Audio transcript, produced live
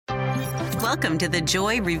Welcome to the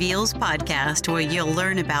Joy Reveals podcast, where you'll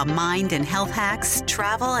learn about mind and health hacks,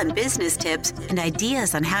 travel and business tips, and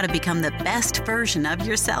ideas on how to become the best version of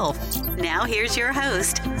yourself. Now here's your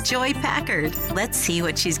host, Joy Packard. Let's see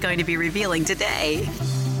what she's going to be revealing today.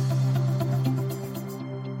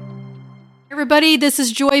 Everybody, this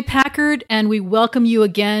is Joy Packard, and we welcome you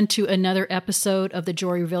again to another episode of the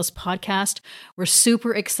Joy Reveals podcast. We're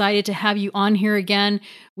super excited to have you on here again.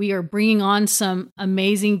 We are bringing on some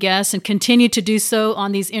amazing guests and continue to do so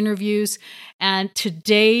on these interviews. And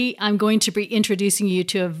today I'm going to be introducing you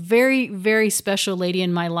to a very, very special lady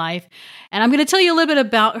in my life. And I'm going to tell you a little bit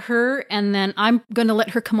about her, and then I'm going to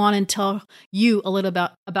let her come on and tell you a little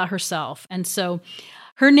about herself. And so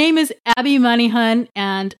her name is Abby Moneyhun,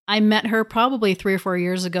 and I met her probably 3 or 4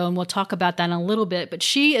 years ago, and we'll talk about that in a little bit. But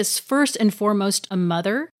she is first and foremost a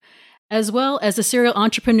mother, as well as a serial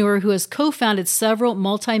entrepreneur who has co-founded several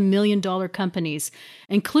multi-million-dollar companies,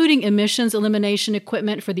 including emissions elimination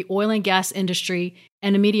equipment for the oil and gas industry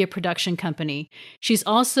and a media production company. She's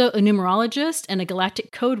also a numerologist and a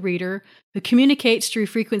galactic code reader who communicates through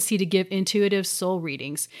frequency to give intuitive soul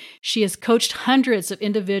readings. She has coached hundreds of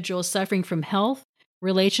individuals suffering from health,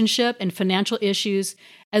 relationship, and financial issues,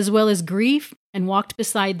 as well as grief, and walked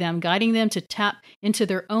beside them, guiding them to tap into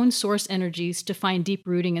their own source energies to find deep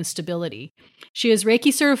rooting and stability. She is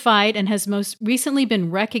Reiki certified and has most recently been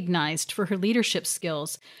recognized for her leadership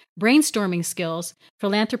skills, brainstorming skills,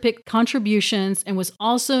 philanthropic contributions, and was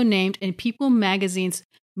also named in People magazine's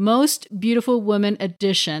Most Beautiful Woman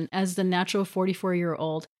edition as the natural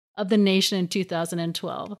 44-year-old of the nation in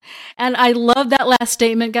 2012. And I love that last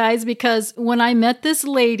statement, guys, because when I met this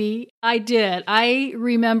lady, I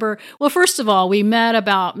remember, well, first of all, we met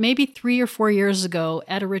about maybe 3 or 4 years ago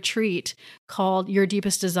at a retreat called Your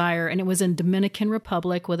Deepest Desire. And it was in Dominican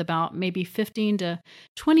Republic with about maybe 15 to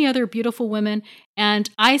 20 other beautiful women. And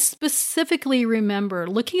I specifically remember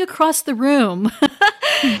looking across the room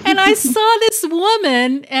and I saw this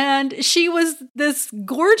woman, and she was this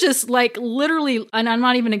gorgeous, like literally, and I'm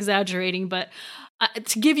not even exaggerating, but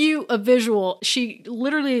to give you a visual, she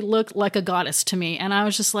literally looked like a goddess to me. And I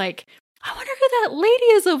was just like, I wonder who that lady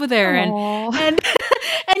is over there. And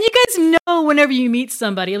you guys know whenever you meet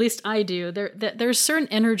somebody, at least I do, there's certain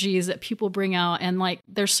energies that people bring out, and like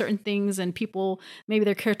there's certain things and people, maybe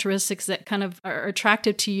their characteristics that kind of are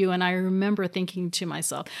attractive to you. And I remember thinking to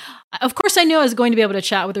myself, of course I knew I was going to be able to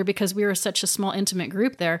chat with her because we were such a small, intimate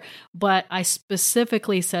group there. But I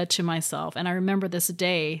specifically said to myself, and I remember this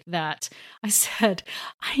day, that I said,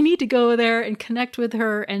 I need to go there and connect with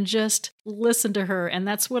her and just listen to her. And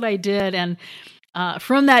that's what I did. And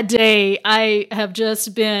from that day, I have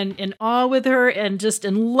just been in awe with her and just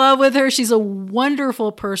in love with her. She's a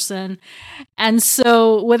wonderful person. And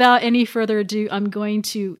so without any further ado, I'm going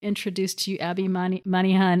to introduce to you Abby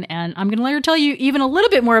Moneyhun, and I'm going to let her tell you even a little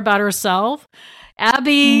bit more about herself.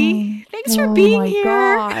 Abby, thanks for being here.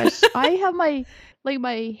 Oh my gosh. I have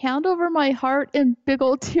my hand over my heart and big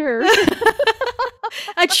old tears.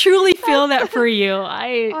 I truly feel that for you.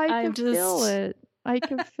 I can feel it. I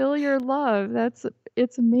can feel your love.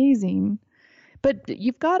 It's amazing. But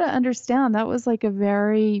you've got to understand, that was like a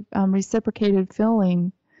very reciprocated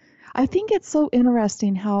feeling. I think it's so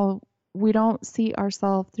interesting how we don't see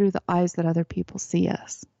ourselves through the eyes that other people see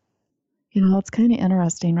us. You know, it's kind of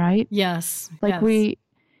interesting, right? Yes. Like yes.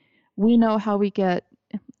 we know how we get,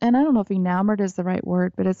 and I don't know if enamored is the right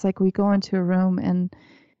word, but it's like we go into a room and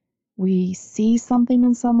we see something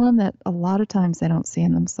in someone that a lot of times they don't see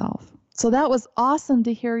in themselves. So that was awesome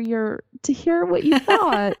to hear what you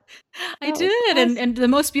thought. I did. Awesome. And the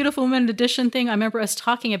Most Beautiful Woman edition thing, I remember us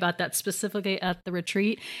talking about that specifically at the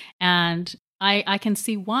retreat, and I can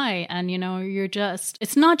see why. And, you know,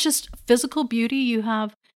 it's not just physical beauty. You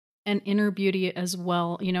have an inner beauty as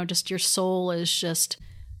well. You know, just your soul is just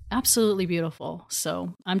absolutely beautiful.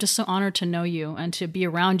 So I'm just so honored to know you and to be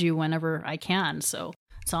around you whenever I can. So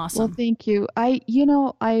it's awesome. Well, thank you.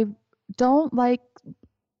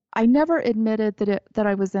 I never admitted that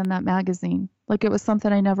I was in that magazine. Like, it was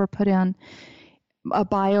something I never put in a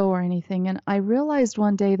bio or anything. And I realized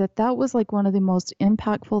one day that was like one of the most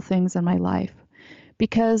impactful things in my life,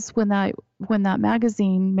 because when that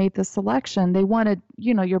magazine made the selection, they wanted,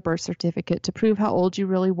 you know, your birth certificate to prove how old you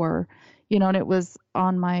really were, you know, and it was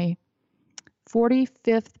on my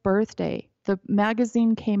 45th birthday. The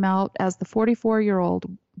magazine came out as the 44-year-old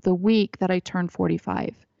the week that I turned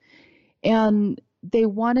 45. And they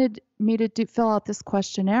wanted me to fill out this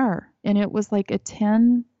questionnaire, and it was like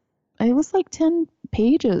 10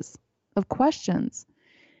 pages of questions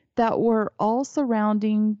that were all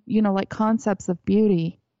surrounding, you know, like concepts of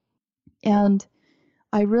beauty. And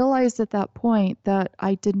I realized at that point that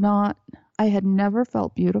I I had never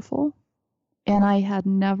felt beautiful, and I had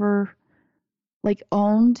never like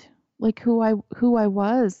owned like who I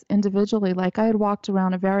was individually. Like I had walked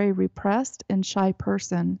around a very repressed and shy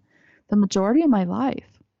person the majority of my life.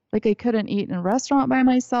 Like I couldn't eat in a restaurant by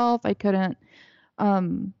myself. I couldn't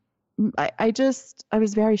I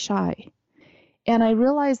was very shy. And I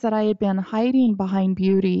realized that I had been hiding behind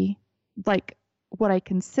beauty. Like what I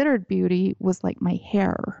considered beauty was like my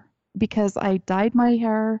hair, because I dyed my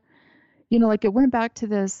hair. Like it went back to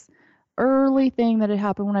this early thing that had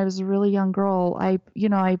happened when I was a really young girl. I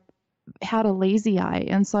had a lazy eye,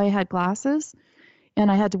 and so I had glasses,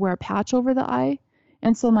 and I had to wear a patch over the eye.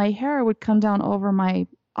 And so my hair would come down over my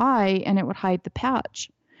eye and it would hide the patch.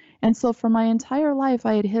 And so for my entire life,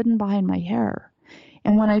 I had hidden behind my hair.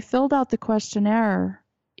 And when I filled out the questionnaire,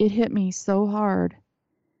 it hit me so hard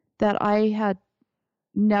that I had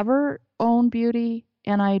never owned beauty,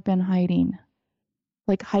 and I had been hiding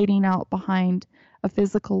out behind a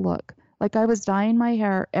physical look. Like I was dyeing my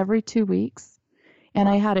hair every 2 weeks, and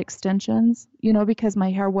I had extensions, because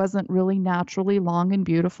my hair wasn't really naturally long and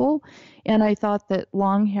beautiful. And I thought that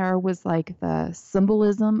long hair was like the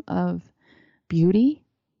symbolism of beauty.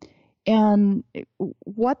 And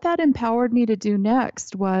what that empowered me to do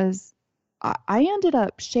next was I ended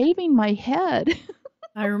up shaving my head.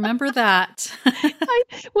 I remember that.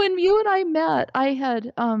 When you and I met, I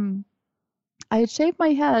had shaved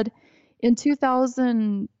my head in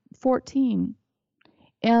 2014.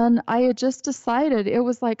 And I had just decided, it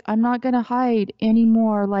was like, I'm not going to hide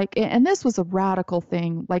anymore. Like, and this was a radical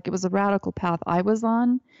thing. Like it was a radical path I was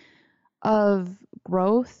on of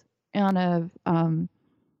growth and of,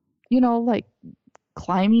 like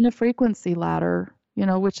climbing a frequency ladder,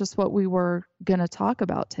 which is what we were going to talk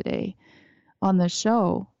about today on the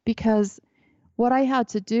show. Because what I had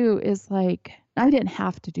to do is like, I didn't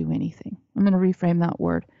have to do anything. I'm going to reframe that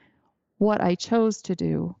word. What I chose to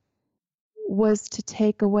do was to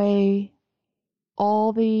take away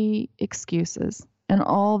all the excuses and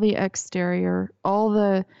all the exterior, all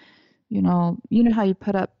the, how you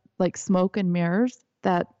put up like smoke and mirrors,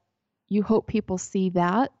 that you hope people see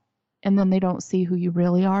that and then they don't see who you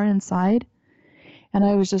really are inside. And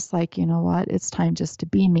I was just like, you know what, it's time just to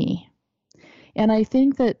be me. And I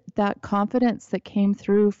think that confidence that came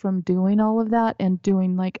through from doing all of that and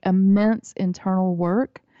doing like immense internal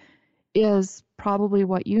work is probably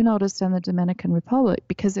what you noticed in the Dominican Republic,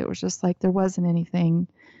 because it was just like there wasn't anything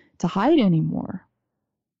to hide anymore.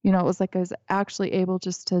 It was like I was actually able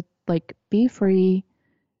just to like be free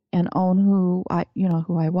and own who I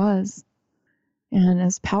was. And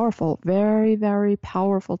it's powerful, very, very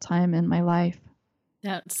powerful time in my life.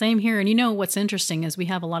 Yeah, same here. And what's interesting is we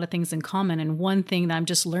have a lot of things in common. And one thing that I'm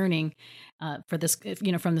just learning for this,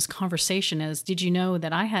 from this conversation is, did you know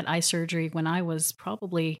that I had eye surgery when I was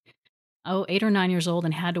probably 8 or 9 years old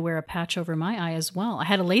and had to wear a patch over my eye as well? I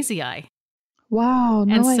had a lazy eye. Wow.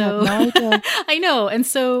 No, I had no idea. I know. And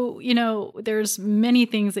so, there's many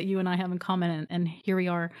things that you and I have in common. And here we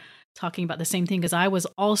are talking about the same thing, because I was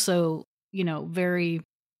also, very,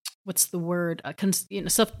 what's the word?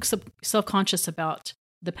 Self-conscious about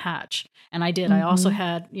the patch. And I did. Mm-hmm. I also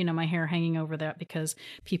had, my hair hanging over that, because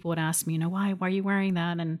people would ask me, why are you wearing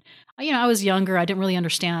that? And, I was younger. I didn't really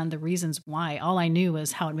understand the reasons why. All I knew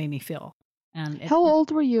was how it made me feel. And how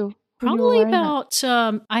old were you? Probably about,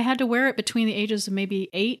 I had to wear it between the ages of maybe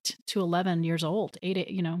 8 to 11 years old,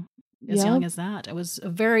 as young as that. It was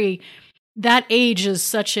that age is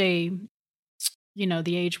such a,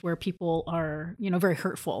 the age where people are, very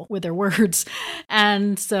hurtful with their words.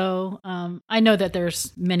 And so I know that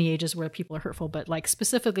there's many ages where people are hurtful, but like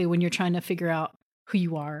specifically when you're trying to figure out who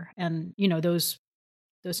you are, and, those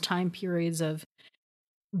time periods of,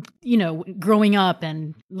 growing up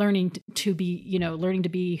and learning to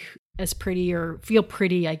be as pretty or feel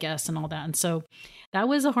pretty, I guess, and all that. And so that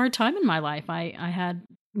was a hard time in my life. I had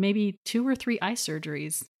maybe 2 or 3 eye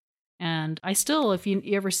surgeries. And I still, if you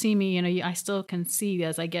ever see me, I still can see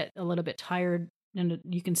as I get a little bit tired, and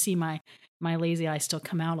you can see my lazy eye still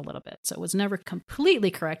come out a little bit. So it was never completely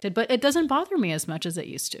corrected, but it doesn't bother me as much as it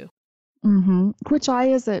used to. Mm-hmm. Which eye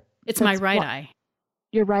is it? It's my right eye.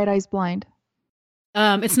 Your right eye's blind?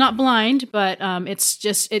 It's not blind, but it's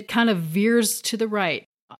just, it kind of veers to the right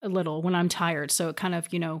a little when I'm tired. So it kind of,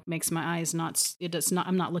 makes my eyes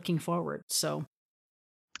I'm not looking forward. So.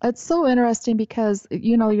 It's so interesting because,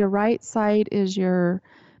 your right side is your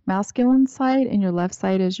masculine side and your left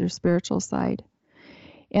side is your spiritual side.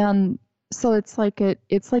 And so it's like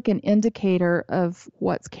an indicator of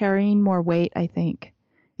what's carrying more weight, I think.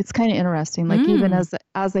 It's kind of interesting. Like even as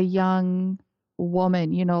a young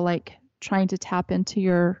woman, like trying to tap into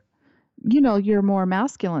your, your more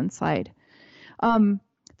masculine side.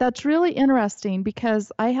 That's really interesting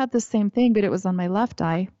because I had the same thing, but it was on my left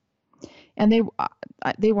eye, and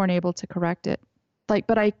they weren't able to correct it. Like,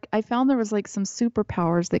 but I found there was like some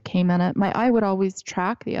superpowers that came in it. My eye would always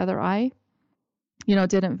track the other eye,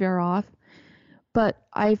 didn't veer off. But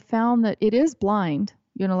I found that it is blind,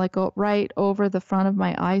 like right over the front of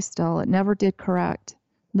my eye still. It never did correct.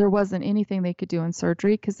 There wasn't anything they could do in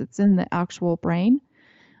surgery because it's in the actual brain.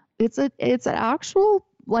 It's an actual,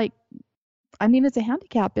 it's a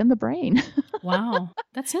handicap in the brain. Wow.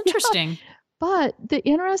 That's interesting. Yeah. But the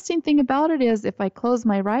interesting thing about it is if I close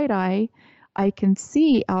my right eye, I can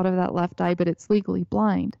see out of that left eye, but it's legally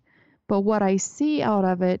blind. But what I see out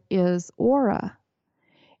of it is aura.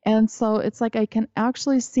 And so it's like I can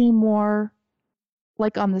actually see more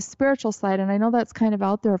like on the spiritual side. And I know that's kind of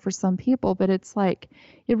out there for some people, but it's like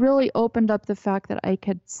it really opened up the fact that I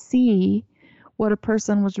could see what a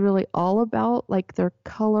person was really all about, like their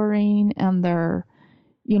coloring and their,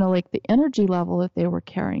 like the energy level that they were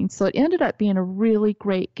carrying. So it ended up being a really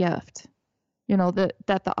great gift, that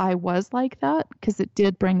the eye was like that, because it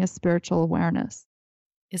did bring a spiritual awareness.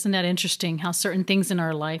 Isn't that interesting how certain things in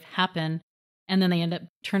our life happen and then they end up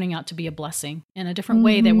turning out to be a blessing in a different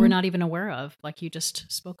way that we're not even aware of, like you just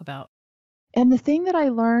spoke about. And the thing that I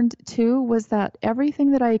learned too was that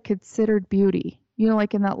everything that I considered beauty,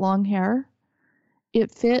 like in that long hair,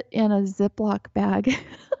 it fit in a Ziploc bag.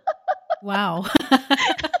 Wow.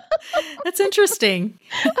 That's interesting.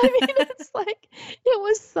 It's like, it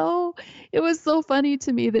was so funny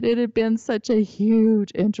to me that it had been such a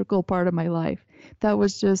huge integral part of my life. That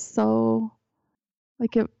was just so,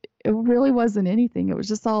 like, it really wasn't anything. It was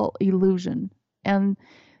just all illusion. And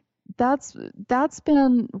that's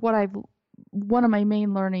been one of my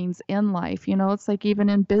main learnings in life. It's like even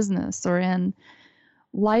in business or in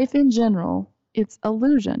life in general, it's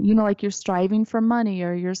illusion. Like you're striving for money,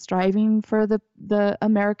 or you're striving for the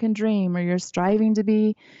American dream, or you're striving to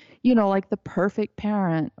be, like the perfect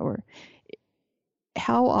parent. Or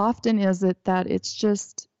how often is it that it's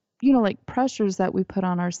just, like pressures that we put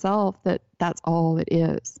on ourselves that's all it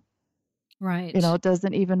is. Right. It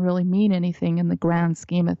doesn't even really mean anything in the grand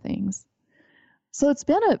scheme of things. So it's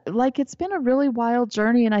been a really wild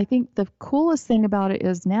journey. And I think the coolest thing about it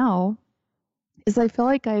is I feel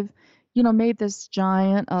like I've, made this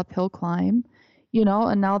giant uphill climb,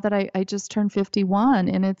 and now that I just turned 51,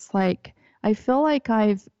 and it's like, I feel like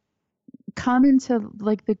I've come into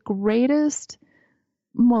like the greatest,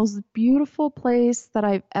 most beautiful place that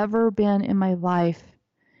I've ever been in my life.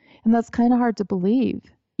 And that's kind of hard to believe,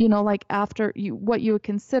 like after what you would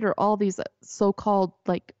consider all these so-called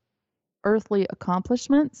like earthly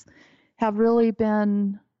accomplishments have really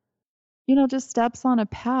been, just steps on a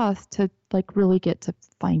path to like really get to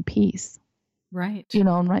find peace. Right.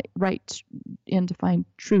 And right and to find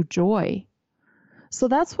true joy. So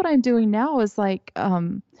that's what I'm doing now is like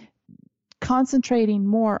concentrating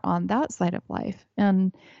more on that side of life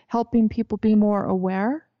and helping people be more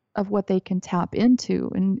aware of what they can tap into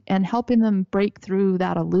and helping them break through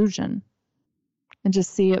that illusion and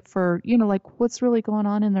just see it for, like what's really going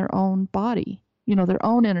on in their own body, their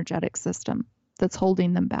own energetic system that's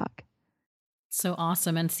holding them back. So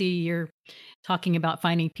awesome. And see, you're talking about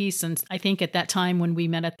finding peace. And I think at that time when we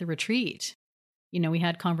met at the retreat, we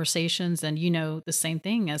had conversations and, the same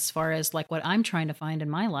thing as far as like what I'm trying to find in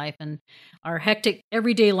my life and our hectic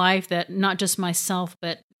everyday life that not just myself,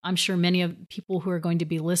 but I'm sure many of people who are going to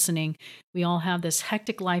be listening, we all have this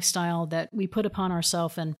hectic lifestyle that we put upon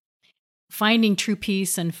ourselves, and finding true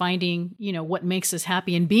peace and finding, what makes us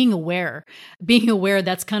happy and being aware,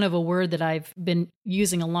 that's kind of a word that I've been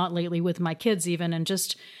using a lot lately with my kids even, and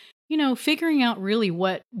just, figuring out really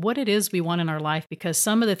what it is we want in our life, because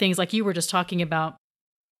some of the things like you were just talking about,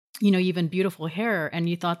 even beautiful hair, and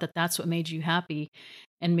you thought that that's what made you happy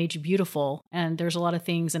and made you beautiful. And there's a lot of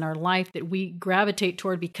things in our life that we gravitate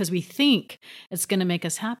toward because we think it's going to make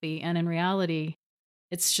us happy. And in reality,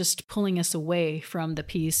 it's just pulling us away from the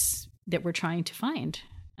peace that we're trying to find.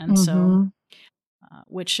 And so,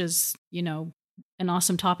 which is, an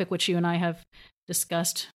awesome topic, which you and I have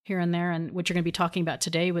discussed here and there, and what you're going to be talking about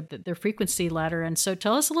today with the frequency ladder. And so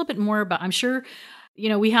tell us a little bit more about, I'm sure,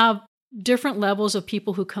 we have different levels of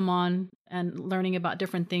people who come on and learning about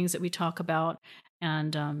different things that we talk about.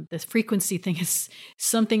 And the frequency thing is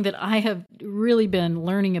something that I have really been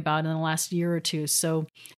learning about in the last year or two. So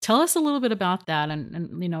tell us a little bit about that.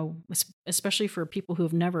 And especially for people who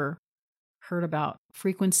have never heard about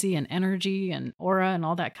frequency and energy and aura and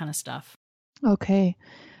all that kind of stuff. Okay.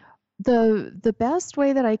 The best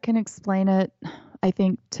way that I can explain it, I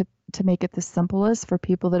think to make it the simplest for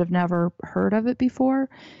people that have never heard of it before,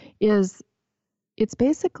 is it's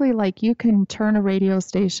basically like you can turn a radio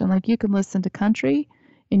station, like you can listen to country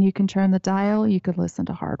and you can turn the dial, you could listen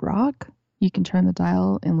to hard rock, you can turn the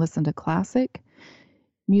dial and listen to classic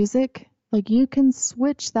music. Like you can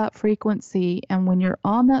switch that frequency, and when you're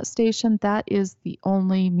on that station, that is the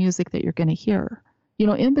only music that you're going to hear. You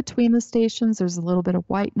know, in between the stations, there's a little bit of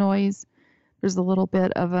white noise, there's a little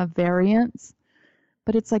bit of a variance,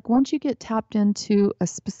 but it's like once you get tapped into a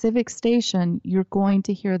specific station, you're going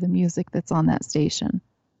to hear the music that's on that station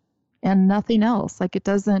and nothing else. Like it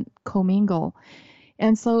doesn't commingle.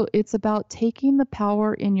 And so it's about taking the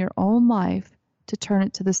power in your own life to turn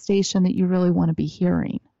it to the station that you really want to be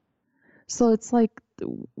hearing. So it's like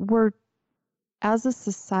as a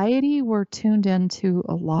society, we're tuned into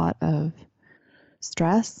a lot of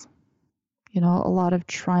stress, you know, a lot of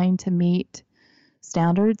trying to meet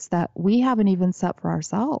standards that we haven't even set for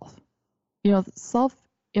ourselves. You know,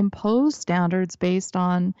 self-imposed standards based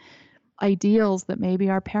on ideals that maybe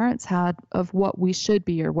our parents had of what we should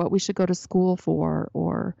be or what we should go to school for,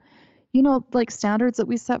 or, you know, like standards that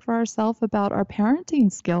we set for ourselves about our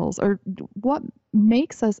parenting skills or what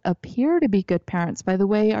makes us appear to be good parents by the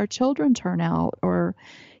way our children turn out. Or,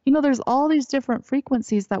 you know, there's all these different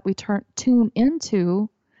frequencies that we tune into,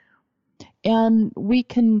 and we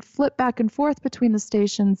can flip back and forth between the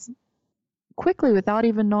stations quickly without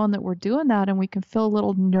even knowing that we're doing that, and we can feel a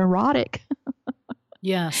little neurotic.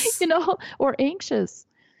 Yes. You know, or anxious,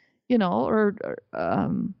 you know, I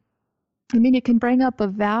mean, it can bring up a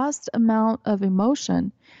vast amount of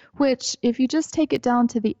emotion, which if you just take it down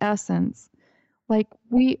to the essence, like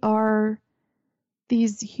we are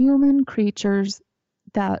these human creatures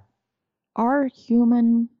that our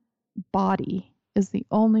human body is the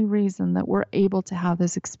only reason that we're able to have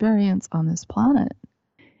this experience on this planet.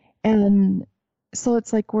 And so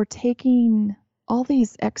it's like we're taking all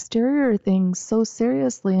these exterior things so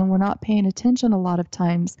seriously, and we're not paying attention a lot of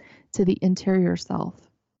times to the interior self.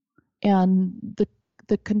 And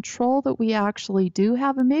the control that we actually do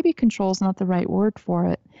have, and maybe control is not the right word for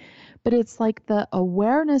it, but it's like the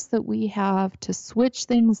awareness that we have to switch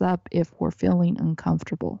things up if we're feeling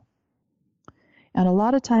uncomfortable. And a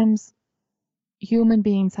lot of times, human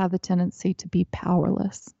beings have the tendency to be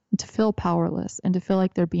powerless, to feel powerless, and to feel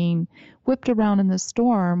like they're being whipped around in the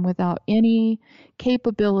storm without any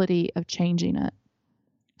capability of changing it.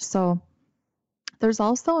 So there's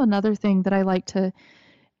also another thing that I like to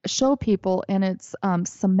show people, and it's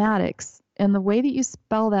cymatics. And the way that you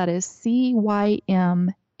spell that is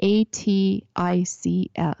Cymatics,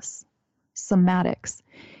 cymatics.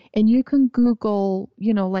 And you can Google,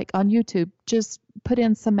 you know, like on YouTube, just put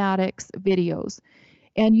in cymatics videos.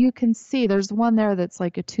 And you can see there's one there that's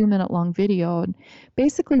like a 2-minute long video. And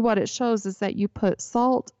basically what it shows is that you put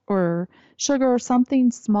salt or sugar or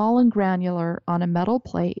something small and granular on a metal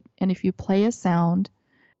plate. And if you play a sound,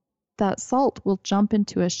 that salt will jump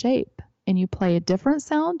into a shape. And you play a different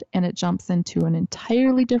sound and it jumps into an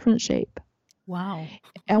entirely different shape. Wow.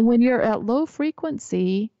 And when you're at low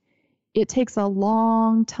frequency, it takes a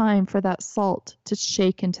long time for that salt to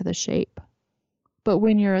shake into the shape. But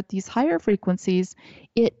when you're at these higher frequencies,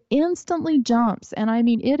 it instantly jumps. And I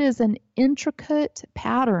mean, it is an intricate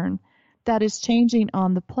pattern that is changing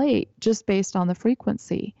on the plate just based on the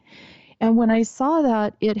frequency. And when I saw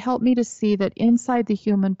that, it helped me to see that inside the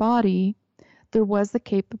human body, there was the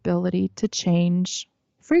capability to change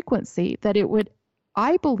frequency, that it would,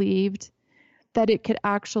 I believed that it could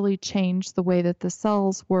actually change the way that the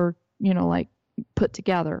cells were, you know, like put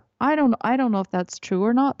together. I don't know if that's true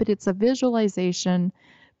or not, but it's a visualization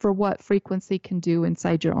for what frequency can do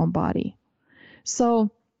inside your own body.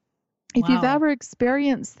 So if you've ever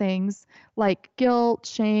experienced things like guilt,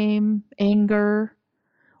 shame, anger,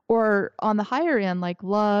 or on the higher end, like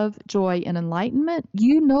love, joy, and enlightenment,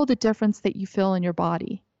 you know the difference that you feel in your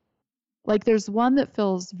body. Like there's one that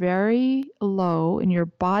feels very low and your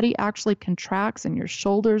body actually contracts and your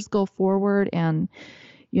shoulders go forward, and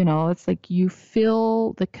you know, it's like you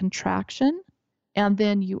feel the contraction. And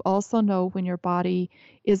then you also know when your body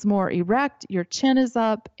is more erect, your chin is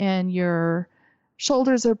up and your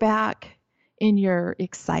shoulders are back and you're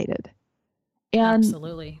excited. And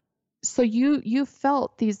absolutely. So you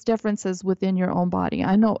felt these differences within your own body.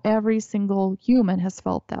 I know every single human has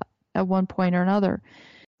felt that at one point or another.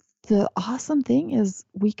 The awesome thing is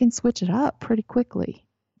we can switch it up pretty quickly,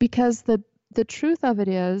 because the truth of it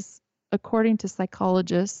is, according to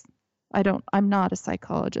psychologists, I'm not a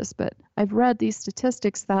psychologist, but I've read these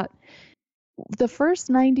statistics that the first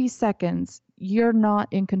 90 seconds, you're not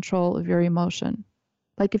in control of your emotion.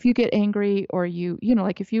 Like if you get angry or you know,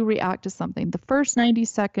 like if you react to something, the first 90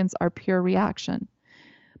 seconds are pure reaction.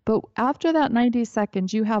 But after that 90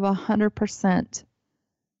 seconds, you have 100%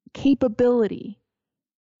 capability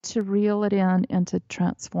to reel it in and to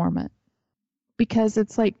transform it. Because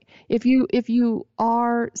it's like, if you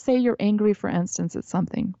are, say you're angry, for instance, at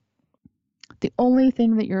something, the only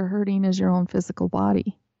thing that you're hurting is your own physical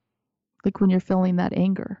body, like when you're feeling that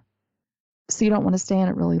anger. So you don't want to stay in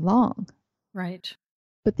it really long. Right.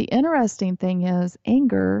 But the interesting thing is,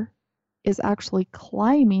 anger is actually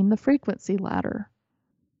climbing the frequency ladder.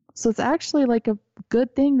 So it's actually like a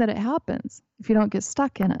good thing that it happens if you don't get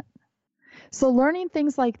stuck in it. So learning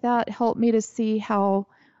things like that helped me to see how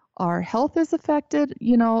our health is affected.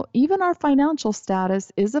 You know, even our financial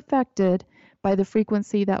status is affected by the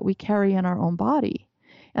frequency that we carry in our own body.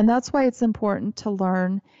 And that's why it's important to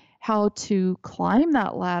learn how to climb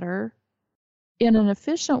that ladder in an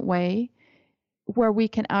efficient way where we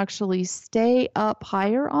can actually stay up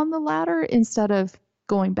higher on the ladder instead of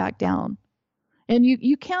going back down. And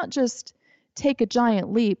you can't just take a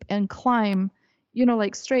giant leap and climb, you know,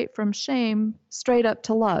 like straight from shame straight up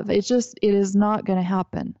to love. It is not going to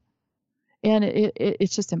happen. And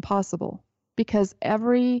it's just impossible, because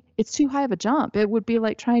it's too high of a jump. It would be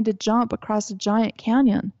like trying to jump across a giant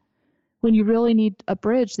canyon when you really need a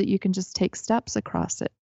bridge that you can just take steps across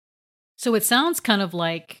it. So it sounds kind of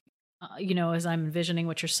like, as I'm envisioning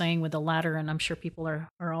what you're saying with the ladder, and I'm sure people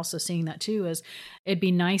are also seeing that too, is it'd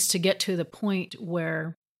be nice to get to the point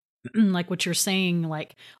where, like what you're saying,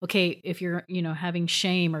 like, okay, if you're, having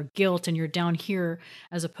shame or guilt and you're down here,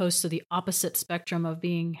 as opposed to the opposite spectrum of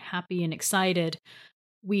being happy and excited,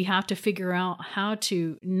 we have to figure out how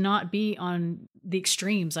to not be on the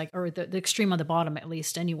extremes, like, or the extreme on the bottom, at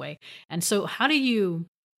least anyway. And so how do you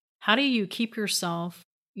keep yourself,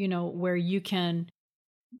 where you can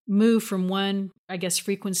move from one, I guess,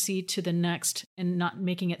 frequency to the next and not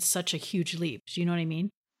making it such a huge leap? Do you know what I mean?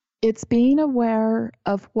 It's being aware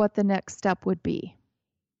of what the next step would be.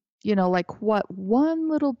 Like what one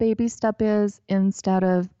little baby step is instead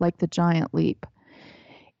of like the giant leap.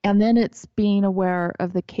 And then it's being aware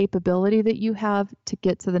of the capability that you have to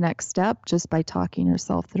get to the next step just by talking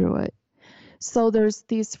yourself through it. So there's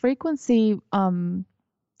these frequency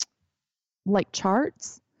like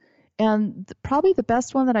charts. And probably the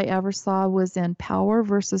best one that I ever saw was in Power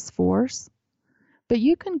versus Force. But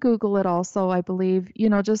you can Google it also, I believe.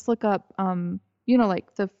 Just look up,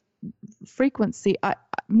 like the frequency.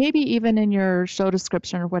 Maybe even in your show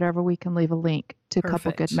description or whatever, we can leave a link to a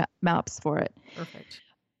couple good maps for it. Perfect.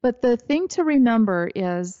 But the thing to remember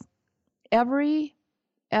is every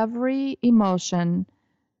emotion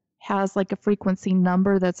has like a frequency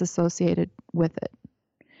number that's associated with it.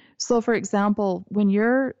 So, for example, when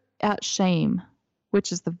you're at shame,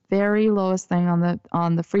 which is the very lowest thing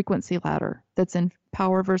on the frequency ladder that's in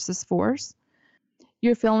Power versus Force,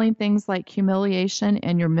 you're feeling things like humiliation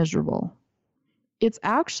and you're miserable. It's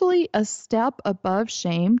actually a step above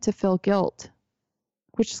shame to feel guilt,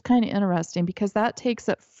 which is kind of interesting because that takes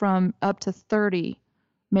it from up to 30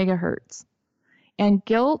 megahertz. And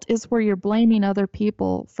guilt is where you're blaming other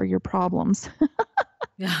people for your problems.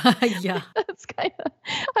 Yeah. That's kind of,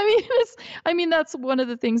 that's one of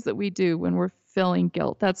the things that we do when we're feeling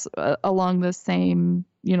guilt. That's along the same,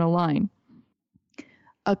 line.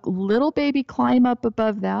 A little baby climb up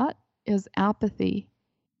above that is apathy.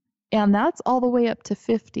 And that's all the way up to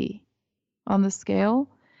 50 on the scale.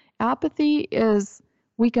 Apathy is,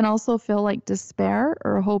 we can also feel like despair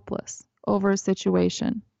or hopeless over a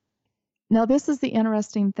situation. Now, this is the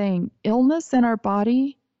interesting thing. Illness in our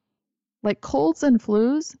body, like colds and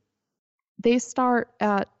flus, they start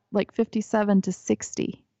at like 57 to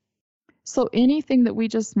 60. So anything that we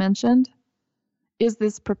just mentioned is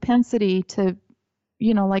this propensity to,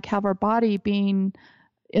 like have our body being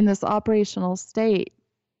in this operational state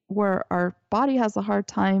where our body has a hard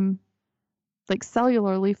time like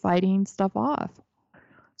cellularly fighting stuff off.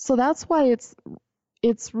 So that's why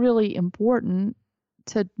it's really important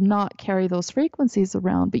to not carry those frequencies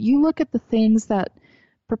around. But you look at the things that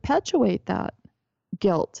perpetuate that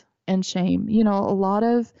guilt and shame, a lot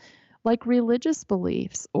of like religious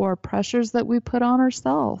beliefs or pressures that we put on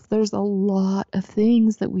ourselves. There's a lot of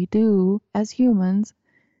things that we do as humans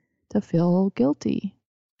to feel guilty.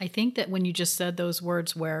 I think that when you just said those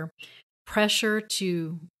words, where pressure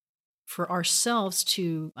for ourselves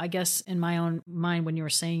to, I guess in my own mind when you were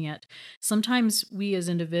saying it, sometimes we as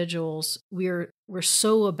individuals, we're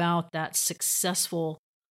so about that successful,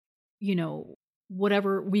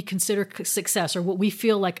 whatever we consider success or what we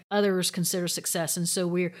feel like others consider success. And so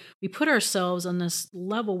we put ourselves on this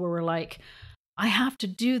level where we're like, I have to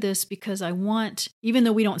do this because I want, even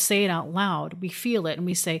though we don't say it out loud, we feel it and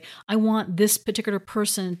we say, I want this particular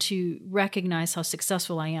person to recognize how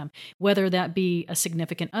successful I am, whether that be a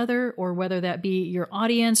significant other or whether that be your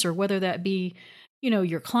audience or whether that be,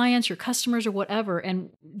 your clients, your customers or whatever.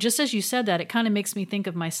 And just as you said that, it kind of makes me think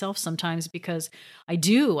of myself sometimes because I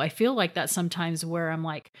feel like that sometimes where I'm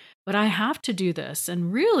like, but I have to do this.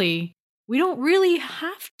 And really, we don't really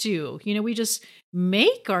have to, we just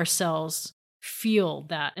make ourselves feel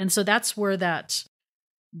that. And so that's where that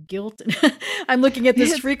guilt, I'm looking at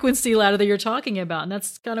this frequency ladder that you're talking about. And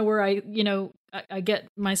that's kind of where I get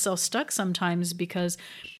myself stuck sometimes because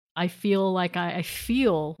I feel like I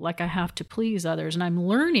have to please others. And I'm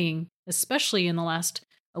learning, especially in the last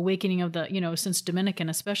awakening of the, since Dominican,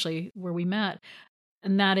 especially where we met.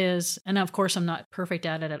 And that is, and of course I'm not perfect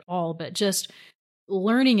at it at all, but just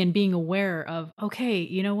learning and being aware of, okay,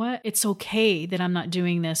 you know what? It's okay that I'm not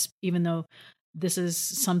doing this, even though this is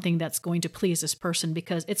something that's going to please this person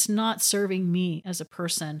because it's not serving me as a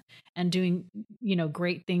person and doing,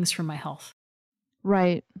 great things for my health.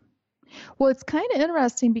 Right. Well, it's kind of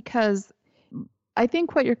interesting because I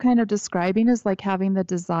think what you're kind of describing is like having the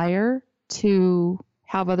desire to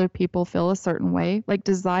have other people feel a certain way. Like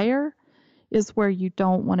desire is where you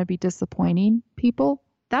don't want to be disappointing people.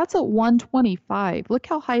 That's at 125. Look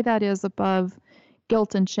how high that is above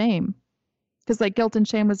guilt and shame. Because like guilt and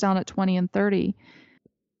shame was down at 20 and 30.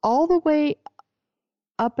 All the way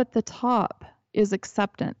up at the top is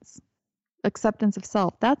acceptance of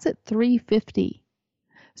self. That's at 350.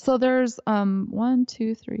 So there's 1,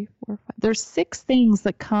 2, 3, 4, 5. There's 6 things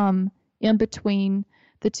that come in between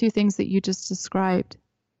the 2 things that you just described.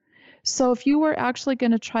 So if you were actually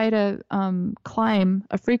going to try to climb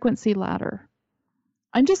a frequency ladder,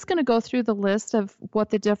 I'm just going to go through the list of what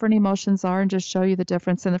the different emotions are and just show you the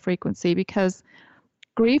difference in the frequency because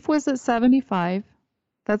grief was at 75.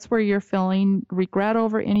 That's where you're feeling regret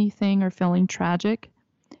over anything or feeling tragic.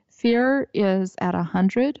 Fear is at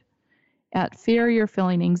 100. At fear, you're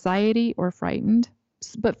feeling anxiety or frightened.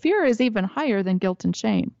 But fear is even higher than guilt and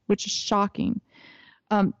shame, which is shocking.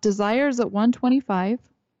 Desire is at 125.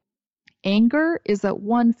 Anger is at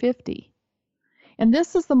 150. And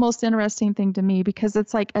this is the most interesting thing to me because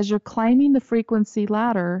it's like as you're climbing the frequency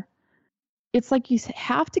ladder, it's like you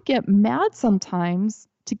have to get mad sometimes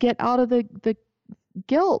to get out of the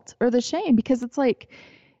guilt or the shame because it's like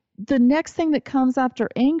the next thing that comes after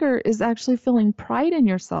anger is actually feeling pride in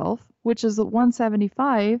yourself, which is at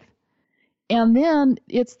 175. And then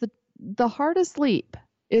it's the hardest leap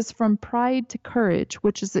is from pride to courage,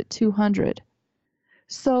 which is at 200.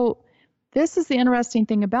 So this is the interesting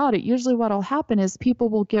thing about it. Usually what will happen is people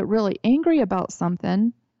will get really angry about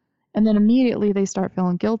something, and then immediately they start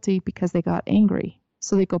feeling guilty because they got angry.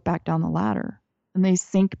 So they go back down the ladder, and they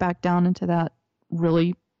sink back down into that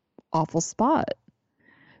really awful spot.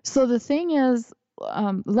 So the thing is,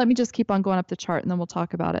 let me just keep on going up the chart, and then we'll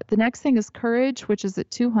talk about it. The next thing is courage, which is at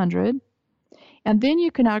 200. And then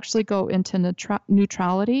you can actually go into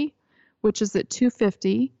neutrality, which is at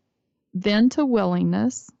 250, then to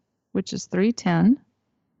willingness, which is 310,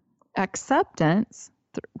 acceptance,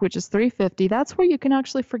 which is 350. That's where you can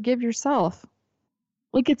actually forgive yourself.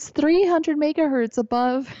 Like it's 300 megahertz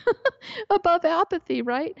above above apathy,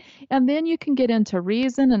 right? And then you can get into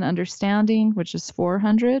reason and understanding, which is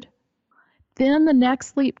 400. Then the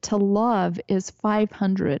next leap to love is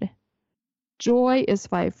 500. Joy is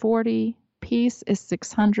 540. Peace is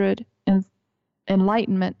 600. And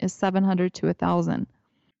enlightenment is 700 to 1,000.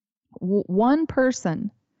 One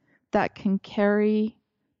person that can carry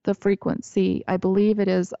the frequency, I believe it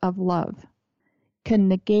is of love, can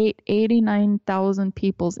negate 89,000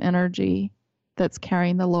 people's energy that's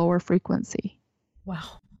carrying the lower frequency.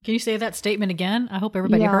 Wow. Can you say that statement again? I hope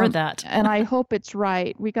everybody heard that. And I hope it's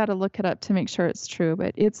right. We got to look it up to make sure it's true.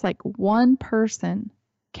 But it's like one person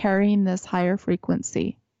carrying this higher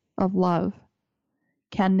frequency of love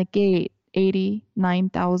can negate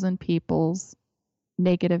 89,000 people's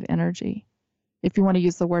negative energy, if you want to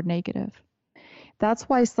use the word negative. That's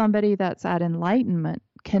why somebody that's at enlightenment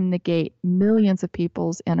can negate millions of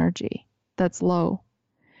people's energy that's low.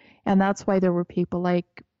 And that's why there were people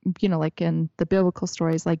like, like in the biblical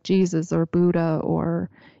stories, like Jesus or Buddha or,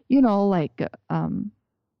 they've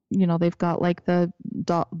got like the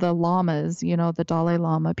lamas, the Dalai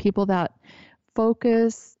Lama, people that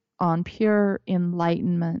focus on pure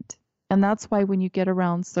enlightenment. And that's why when you get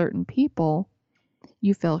around certain people,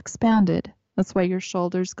 you feel expanded. That's why your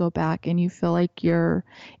shoulders go back and you feel like you're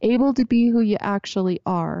able to be who you actually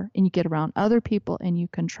are, and you get around other people and you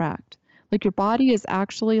contract. Like your body is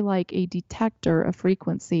actually like a detector of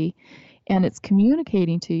frequency, and it's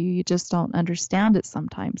communicating to you. You just don't understand it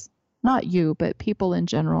sometimes. Not you, but people in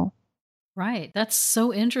general. Right. That's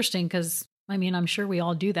so interesting because, I mean, I'm sure we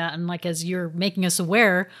all do that. And like, as you're making us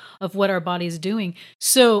aware of what our body's doing.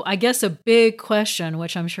 So I guess a big question,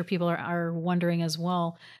 which I'm sure people are wondering as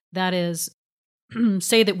well, that is,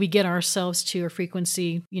 say that we get ourselves to a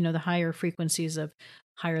frequency, the higher frequencies of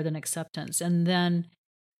higher than acceptance. And then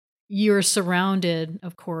you're surrounded,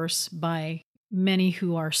 of course, by many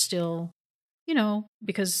who are still,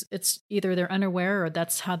 because it's either they're unaware or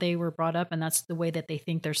that's how they were brought up and that's the way that they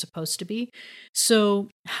think they're supposed to be. So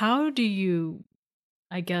how do you,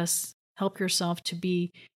 I guess, help yourself to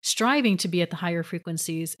be striving to be at the higher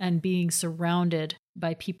frequencies and being surrounded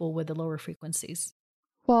by people with the lower frequencies?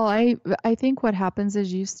 Well, I think what happens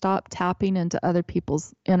is you stop tapping into other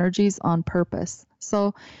people's energies on purpose.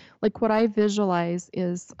 So, like what I visualize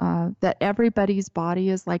is that everybody's body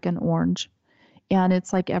is like an orange, and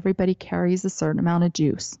it's like everybody carries a certain amount of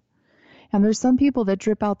juice. And there's some people that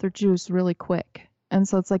drip out their juice really quick. And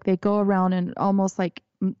so it's like they go around and almost like,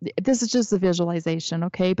 this is just a visualization,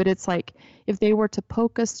 okay? But it's like if they were to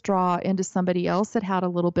poke a straw into somebody else that had a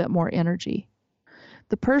little bit more energy.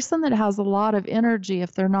 The person that has a lot of energy,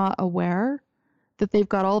 if they're not aware that they've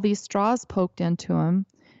got all these straws poked into them,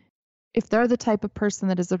 if they're the type of person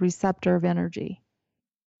that is a receptor of energy,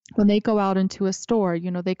 when they go out into a store,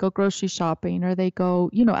 they go grocery shopping or they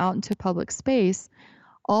go, out into public space,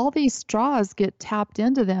 all these straws get tapped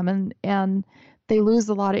into them and they lose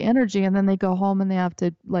a lot of energy, and then they go home and they have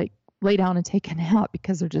to like lay down and take a nap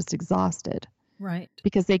because they're just exhausted. Right.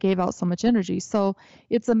 Because they gave out so much energy. So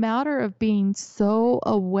it's a matter of being so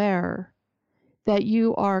aware that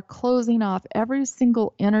you are closing off every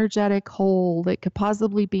single energetic hole that could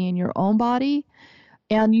possibly be in your own body.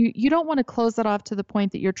 And you don't want to close it off to the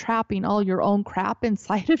point that you're trapping all your own crap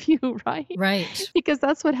inside of you, right? Right. Because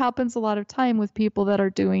that's what happens a lot of time with people that are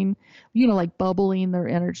doing, like bubbling their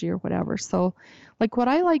energy or whatever. So like what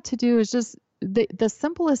I like to do is just the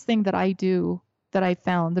simplest thing that I do that I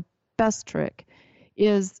found, the best trick,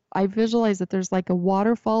 is I visualize that there's like a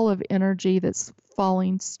waterfall of energy that's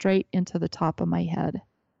falling straight into the top of my head.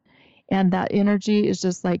 And that energy is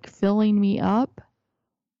just like filling me up.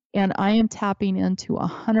 And I am tapping into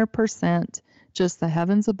 100% just the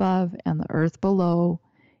heavens above and the earth below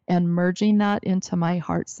and merging that into my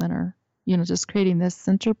heart center. Just creating this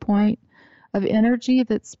center point of energy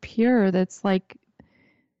that's pure, that's like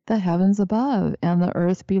the heavens above and the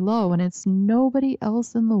earth below. And it's nobody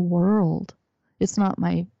else in the world. It's not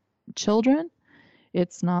my children.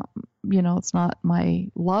 It's not, it's not my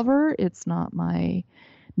lover. It's not my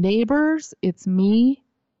neighbors. It's me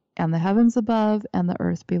and the heavens above and the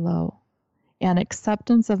earth below, and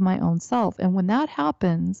acceptance of my own self. And when that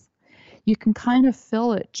happens, you can kind of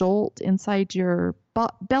feel it jolt inside your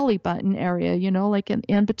belly button area, like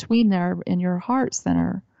in between there in your heart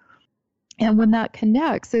center. And when that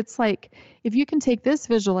connects, it's like, if you can take this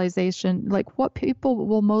visualization, like what people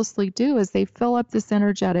will mostly do is they fill up this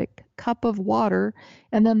energetic cup of water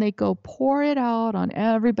and then they go pour it out on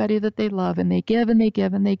everybody that they love, and they give and they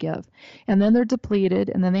give and they give. And then they're depleted,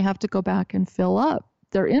 and then they have to go back and fill up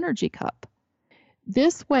their energy cup.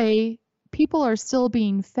 This way, people are still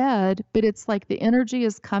being fed, but it's like the energy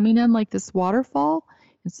is coming in like this waterfall.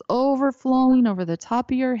 It's overflowing over the top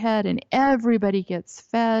of your head, and everybody gets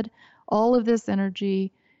fed all of this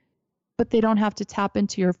energy, but they don't have to tap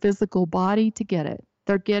into your physical body to get it.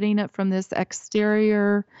 They're getting it from this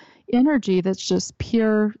exterior energy that's just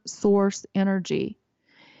pure source energy.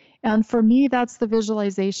 And for me, that's the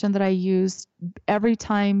visualization that I use every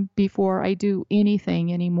time before I do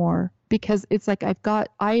anything anymore, because it's like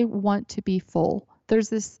I want to be full. There's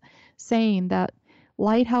this saying that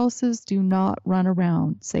lighthouses do not run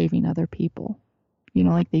around saving other people.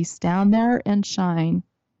 Like they stand there and shine.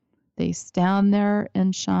 They stand there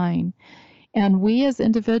and shine. And we as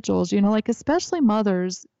individuals, like especially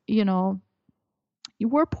mothers,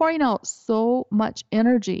 we're pouring out so much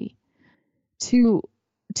energy to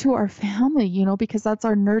our family, because that's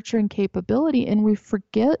our nurturing capability. And we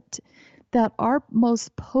forget that our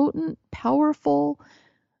most potent, powerful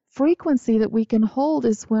frequency that we can hold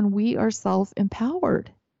is when we are self-empowered.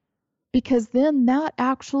 Because then that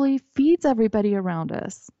actually feeds everybody around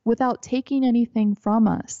us without taking anything from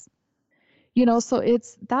us. So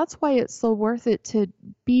that's why it's so worth it to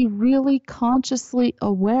be really consciously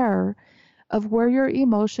aware of where your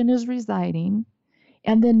emotion is residing,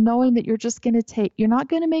 and then knowing that you're not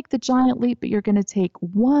going to make the giant leap, but you're going to take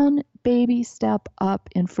one baby step up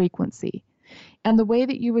in frequency. And the way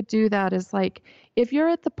that you would do that is like, if you're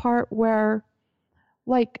at the part where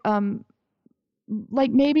like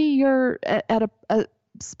maybe you're at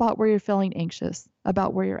spot where you're feeling anxious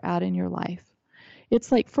about where you're at in your life.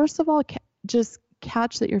 It's like, first of all, just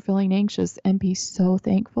catch that you're feeling anxious and be so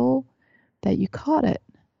thankful that you caught it,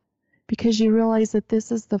 because you realize that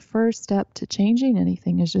this is the first step to changing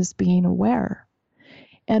anything, is just being aware.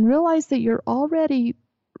 And realize that you're already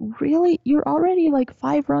like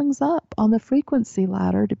 5 rungs up on the frequency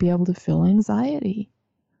ladder to be able to feel anxiety.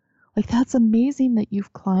 Like, that's amazing that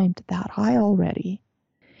you've climbed that high already.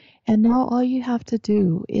 And now all you have to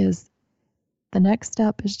do is, the next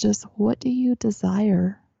step is just, what do you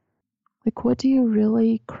desire? Like, what do you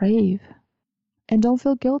really crave? And don't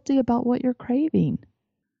feel guilty about what you're craving.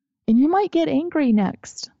 And you might get angry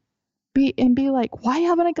next. Be like, why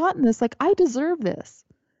haven't I gotten this? Like, I deserve this.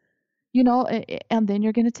 And then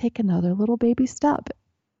you're going to take another little baby step.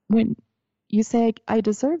 When you say, I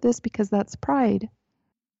deserve this, because that's pride.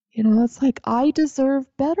 It's like, I deserve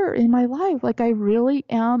better in my life. Like, I really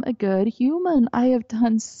am a good human. I have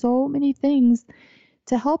done so many things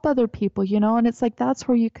to help other people, and it's like, that's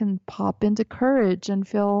where you can pop into courage and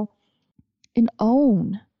feel and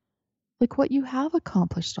own like what you have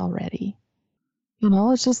accomplished already.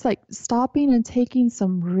 It's just like stopping and taking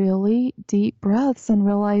some really deep breaths and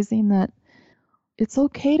realizing that it's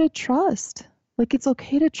okay to trust. Like, it's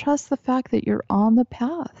okay to trust the fact that you're on the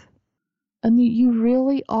path and that you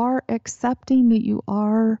really are accepting that you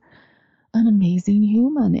are an amazing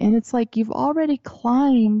human. And it's like, you've already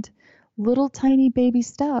climbed little tiny baby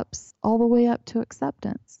steps all the way up to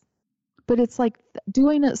acceptance. But it's like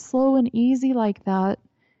doing it slow and easy like that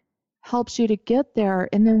helps you to get there.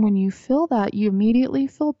 And then when you feel that, you immediately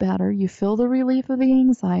feel better. You feel the relief of the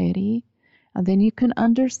anxiety. And then you can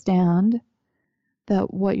understand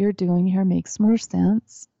that what you're doing here makes more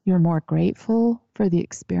sense. You're more grateful for the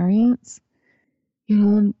experience.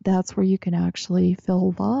 And that's where you can actually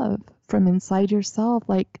feel love from inside yourself.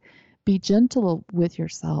 Like, be gentle with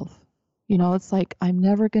yourself. It's like, I'm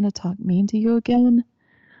never going to talk mean to you again.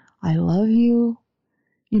 I love you.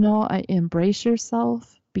 I embrace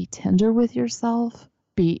yourself. Be tender with yourself.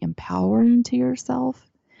 Be empowering to yourself.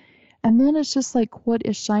 And then it's just like, what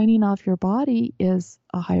is shining off your body is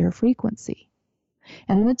a higher frequency.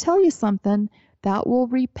 And I'm going to tell you something, that will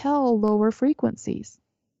repel lower frequencies.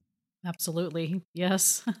 Absolutely.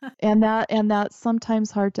 Yes. And that's sometimes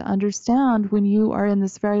hard to understand when you are in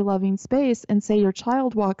this very loving space and say your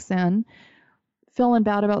child walks in feeling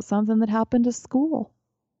bad about something that happened at school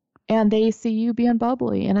and they see you being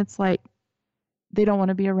bubbly, and it's like they don't want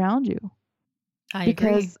to be around you. I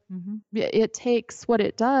because agree. it takes, what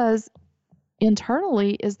it does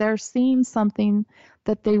internally is they're seeing something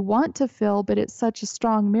that they want to feel, but it's such a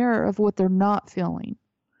strong mirror of what they're not feeling.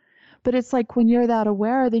 But it's like, when you're that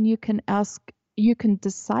aware, then you can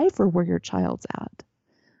decipher where your child's at,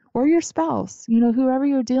 or your spouse, whoever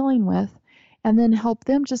you're dealing with, and then help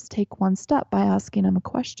them just take one step by asking them a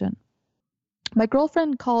question. My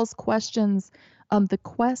girlfriend calls questions the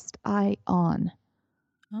quest eye on.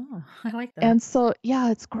 Oh, I like that. And so, yeah,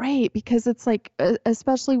 it's great, because it's like,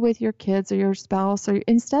 especially with your kids or your spouse, or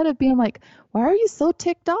instead of being like, why are you so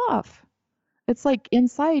ticked off? It's like,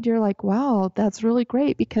 inside you're like, wow, that's really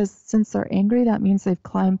great, because since they're angry, that means they've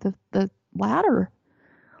climbed the ladder.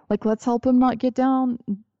 Like, let's help them not get down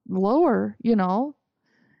lower, And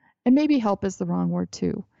maybe help is the wrong word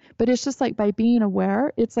too. But it's just like, by being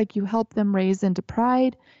aware, it's like you help them raise into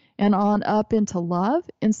pride and on up into love,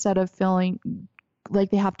 instead of feeling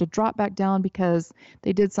like they have to drop back down because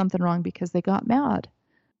they did something wrong because they got mad.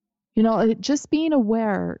 Just being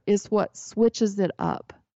aware is what switches it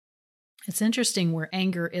up. It's interesting where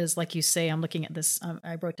anger is, like you say, I'm looking at this,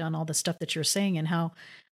 I wrote down all the stuff that you're saying, and how,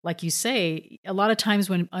 like you say, a lot of times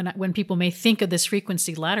when people may think of this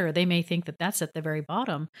frequency ladder, they may think that that's at the very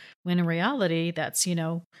bottom, when in reality, that's,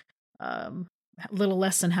 a little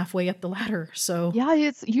less than halfway up the ladder. So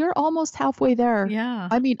yeah, you're almost halfway there. Yeah.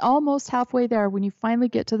 I mean, almost halfway there when you finally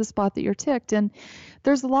get to the spot that you're ticked. And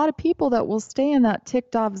there's a lot of people that will stay in that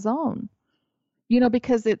ticked off zone,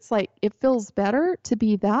 because it's like, it feels better to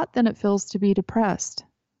be that than it feels to be depressed.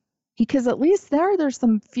 Because at least there's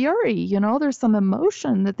some fury, there's some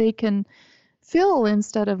emotion that they can feel,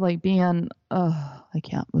 instead of like being, oh, I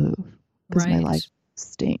can't move because my life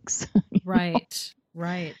stinks. Right.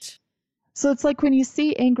 So it's like, when you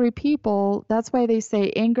see angry people, that's why they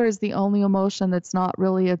say anger is the only emotion that's not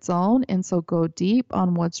really its own. And so go deep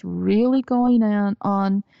on what's really going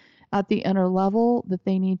on at the inner level that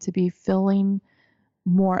they need to be feeling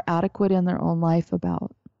more adequate in their own life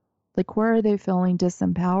about. Like, where are they feeling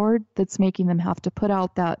disempowered that's making them have to put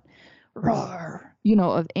out that roar,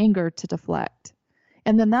 of anger to deflect.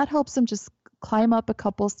 And then that helps them just climb up a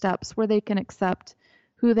couple steps where they can accept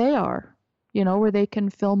who they are where they can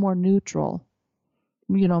feel more neutral,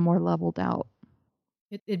 more leveled out.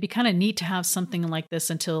 It'd be kind of neat to have something like this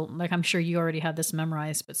until, like, I'm sure you already have this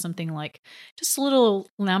memorized, but something like just a little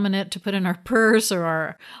laminate to put in our purse or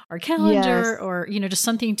our calendar, Yes. or, just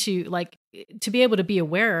something to be able to be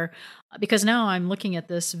aware, because now I'm looking at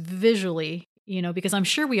this visually, because I'm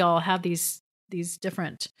sure we all have these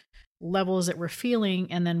different levels that we're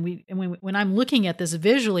feeling. And then when I'm looking at this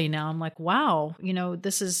visually now, I'm like, wow,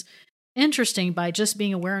 this is interesting by just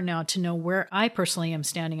being aware now to know where I personally am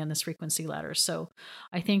standing on this frequency ladder. So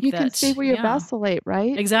I think You that, can see where you vacillate,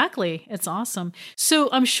 right? Exactly. It's awesome. So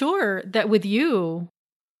I'm sure that with you,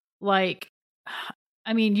 like,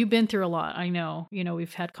 I mean, you've been through a lot. I know,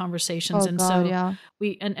 we've had conversations, Oh and God, so yeah.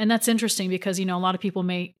 and that's interesting because, a lot of people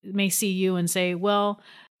may see you and say, well,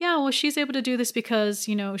 yeah, well, she's able to do this because,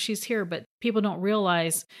 she's here, but people don't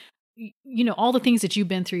realize, all the things that you've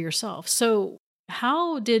been through yourself. So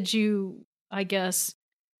how did you, I guess,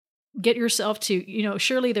 get yourself to,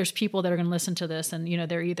 surely there's people that are going to listen to this and,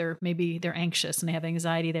 they're either, maybe they're anxious and they have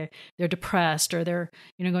anxiety, they're depressed, or they're,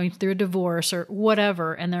 going through a divorce or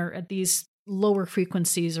whatever, and they're at these lower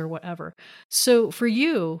frequencies or whatever. So for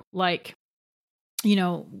you, like, we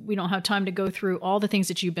don't have time to go through all the things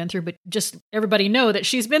that you've been through, but just everybody know that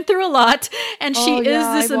she's been through a lot, and she is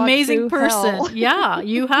this amazing person. Yeah,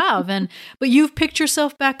 you have. But you've picked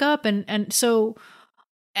yourself back up. And so,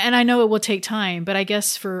 and I know it will take time, but I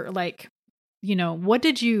guess for, like, when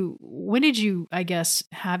did you, I guess,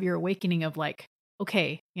 have your awakening of, like,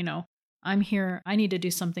 okay, I'm here, I need to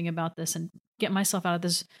do something about this and get myself out of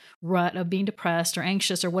this rut of being depressed or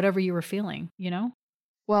anxious or whatever you were feeling,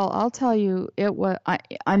 Well, I'll tell you, it was,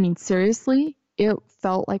 I mean, seriously, it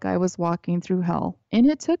felt like I was walking through hell. And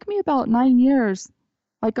it took me about 9 years.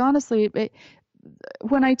 Like, honestly,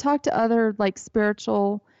 when I talk to other, like,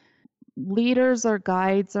 spiritual leaders or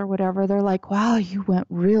guides or whatever, they're like, wow, you went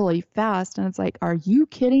really fast. And it's like, are you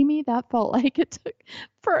kidding me? That felt like it took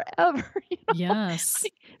forever. Yes.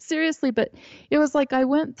 Like, seriously, but it was like I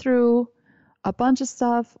went through a bunch of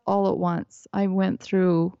stuff all at once.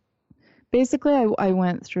 Basically, I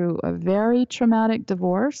went through a very traumatic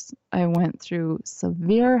divorce. I went through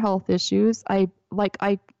severe health issues. I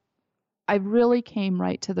really came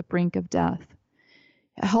right to the brink of death,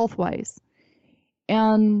 health-wise.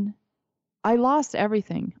 And I lost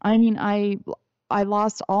everything. I mean, I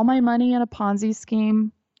lost all my money in a Ponzi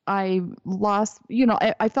scheme. I lost,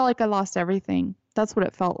 I felt like I lost everything. That's what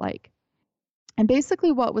it felt like. And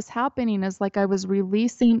basically what was happening is, like, I was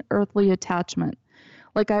releasing earthly attachment.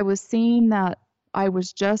 Like, I was seeing that I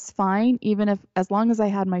was just fine, even if, as long as I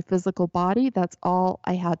had my physical body, that's all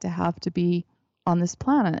I had to have to be on this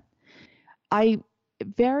planet. I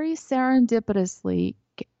very serendipitously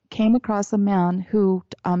came across a man who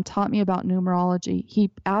taught me about numerology.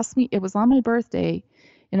 He asked me, it was on my birthday,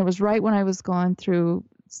 and it was right when I was going through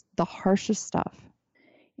the harshest stuff.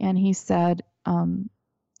 And he said, in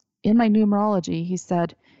my numerology, he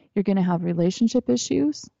said, you're going to have relationship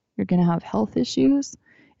issues. You're going to have health issues.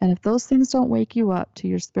 And if those things don't wake you up to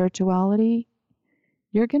your spirituality,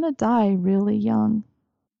 you're going to die really young.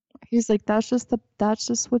 He's like, that's just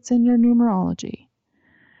what's in your numerology.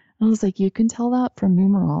 And I was like, you can tell that from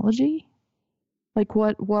numerology? Like,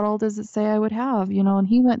 what all does it say I would have? And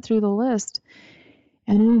he went through the list,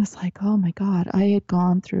 and I was like, oh my God, I had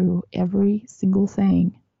gone through every single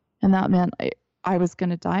thing. And that meant I was going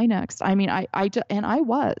to die next. I mean, I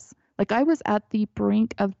was at the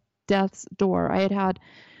brink of death's door. I had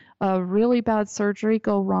a really bad surgery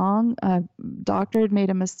go wrong. A doctor had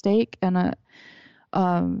made a mistake, and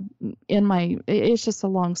it's just a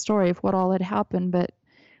long story of what all had happened, but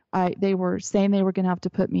they were saying they were going to have to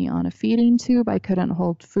put me on a feeding tube. I couldn't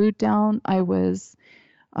hold food down. It was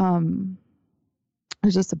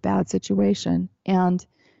just a bad situation. And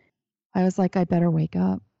I was like, I better wake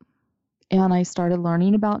up. And I started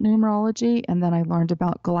learning about numerology, and then I learned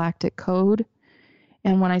about galactic code.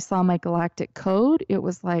 And when I saw my galactic code, it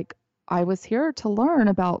was like I was here to learn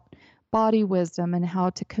about body wisdom and how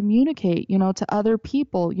to communicate, to other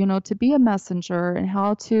people, to be a messenger, and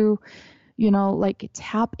how to, like,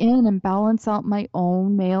 tap in and balance out my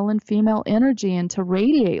own male and female energy and to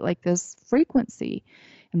radiate like this frequency.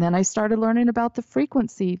 And then I started learning about the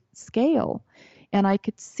frequency scale. And I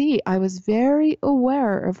could see, I was very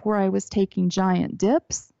aware of where I was taking giant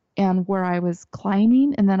dips and where I was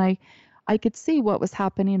climbing. And then I could see what was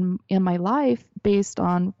happening in my life based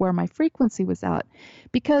on where my frequency was at.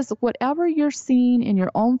 Because whatever you're seeing in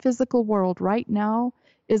your own physical world right now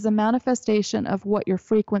is a manifestation of what your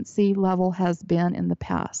frequency level has been in the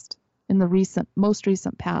past, in the most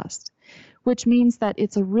recent past. which means that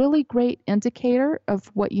it's a really great indicator of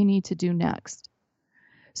what you need to do next.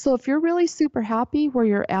 So if you're really super happy where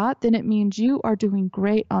you're at, then it means you are doing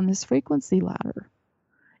great on this frequency ladder.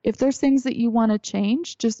 If there's things that you want to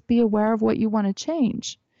change, just be aware of what you want to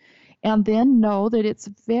change. And then know that it's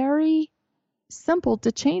very simple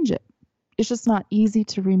to change it. It's just not easy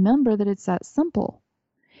to remember that it's that simple.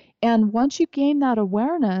 And once you gain that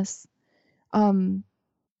awareness, I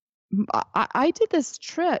did this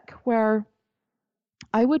trick where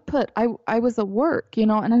I would I was at work,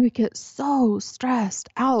 and I would get so stressed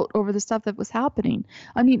out over the stuff that was happening.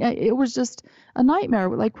 I mean, it was just a nightmare.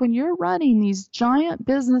 Like when you're running these giant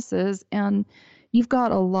businesses and you've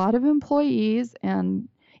got a lot of employees and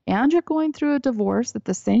you're going through a divorce at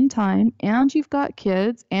the same time, and you've got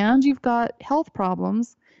kids, and you've got health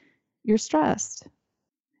problems, you're stressed.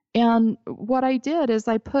 And what I did is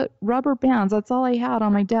I put rubber bands. That's all I had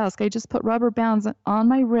on my desk. I just put rubber bands on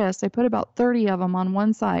my wrist. I put about 30 of them on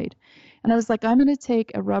one side. And I was like, I'm going to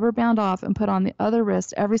take a rubber band off and put on the other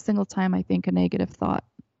wrist every single time I think a negative thought.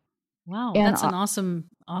 Wow, and that's an awesome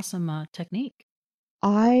technique.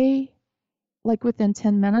 Within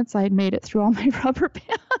 10 minutes, I had made it through all my rubber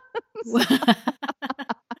bands.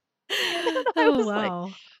 I was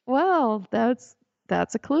like, well, that's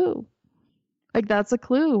a clue. Like, that's a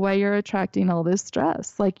clue why you're attracting all this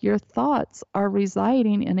stress. Like, your thoughts are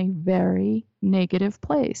residing in a very negative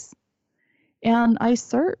place. And I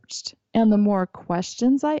searched, and the more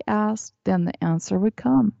questions I asked, then the answer would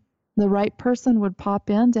come. The right person would pop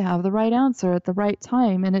in to have the right answer at the right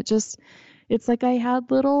time. And it's like I had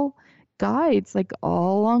little guides like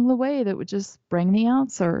all along the way that would just bring the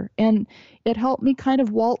answer. And it helped me kind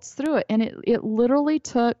of waltz through it. And it literally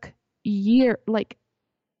took years. Like,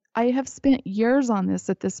 I have spent years on this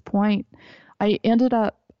at this point. I ended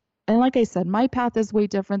up, and like I said, my path is way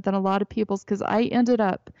different than a lot of people's, because I ended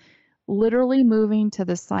up literally moving to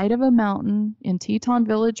the side of a mountain in Teton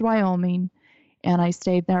Village, Wyoming, and I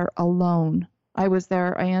stayed there alone. I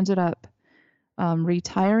ended up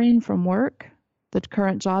retiring from work, the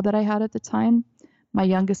current job that I had at the time. My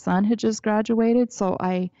youngest son had just graduated, so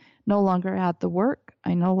I no longer had the work,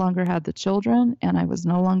 I no longer had the children, and I was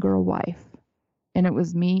no longer a wife. And it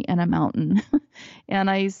was me and a mountain. And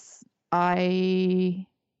I,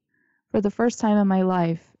 for the first time in my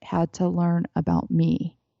life, had to learn about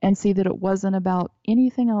me and see that it wasn't about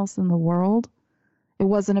anything else in the world. It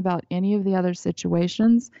wasn't about any of the other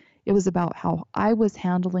situations. It was about how I was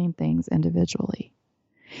handling things individually.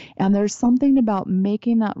 And there's something about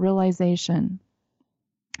making that realization.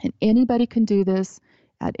 And anybody can do this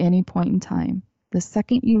at any point in time. The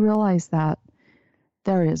second you realize that,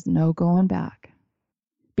 there is no going back.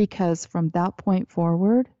 Because from that point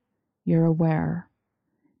forward, you're aware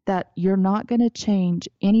that you're not going to change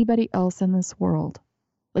anybody else in this world.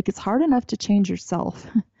 Like, it's hard enough to change yourself.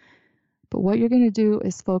 But what you're going to do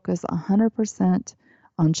is focus 100%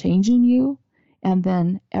 on changing you, and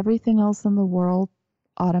then everything else in the world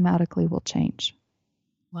automatically will change.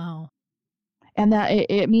 Wow. And that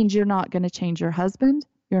it means you're not going to change your husband.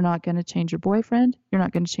 You're not going to change your boyfriend. You're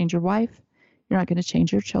not going to change your wife. You're not going to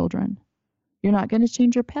change your children. You're not going to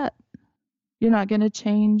change your pet. You're not going to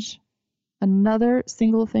change another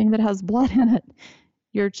single thing that has blood in it.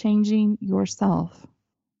 You're changing yourself.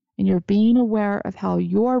 And you're being aware of how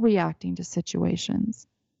you're reacting to situations.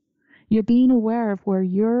 You're being aware of where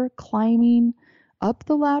you're climbing up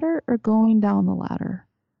the ladder or going down the ladder.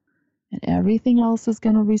 And everything else is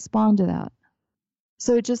going to respond to that.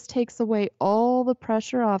 So it just takes away all the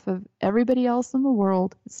pressure off of everybody else in the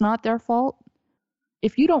world. It's not their fault.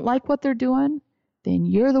 If you don't like what they're doing, then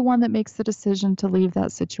you're the one that makes the decision to leave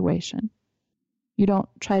that situation. You don't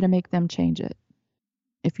try to make them change it.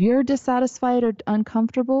 If you're dissatisfied or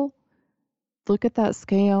uncomfortable, look at that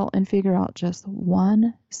scale and figure out just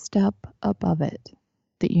one step above it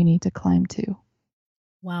that you need to climb to.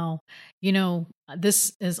 Wow.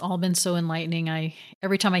 This has all been so enlightening.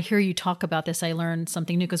 Every time I hear you talk about this, I learn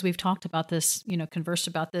something new, because we've talked about this, conversed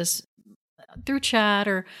about this through chat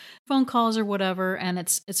or phone calls or whatever. And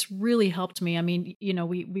it's really helped me. I mean,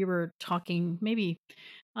 we were talking maybe,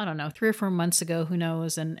 I don't know, 3 or 4 months ago, who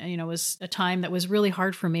knows? And, it was a time that was really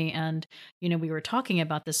hard for me. And, we were talking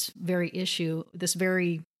about this very issue, this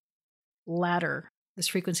very ladder, this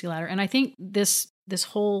frequency ladder. And I think this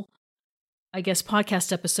whole, I guess,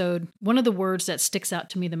 podcast episode, one of the words that sticks out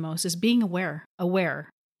to me the most is being aware,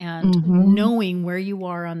 and knowing where you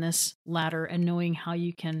are on this ladder and knowing how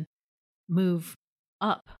you can move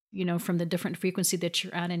up, from the different frequency that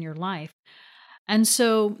you're at in your life. And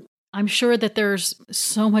so I'm sure that there's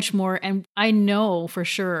so much more. And I know for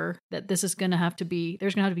sure that this is going to have to be,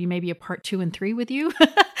 there's going to have to be maybe a part 2 and 3 with you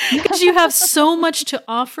because you have so much to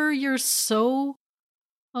offer. You're so,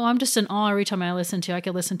 I'm just in awe every time I listen to you. I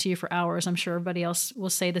could listen to you for hours. I'm sure everybody else will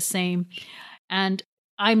say the same. And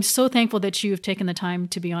I'm so thankful that you've taken the time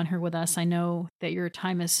to be on here with us. I know that your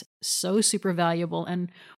time is so super valuable,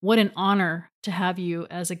 and what an honor to have you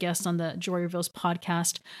as a guest on the Joy Reveals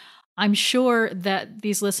podcast. I'm sure that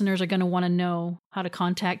these listeners are going to want to know how to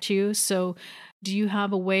contact you. So do you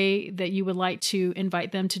have a way that you would like to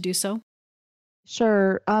invite them to do so?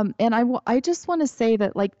 Sure. And I just want to say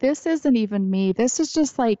that, like, this isn't even me. This is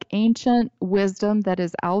just like ancient wisdom that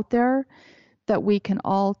is out there that we can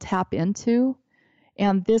all tap into.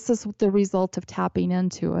 And this is the result of tapping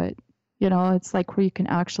into it. You know, it's like where you can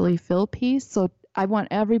actually feel peace. So I want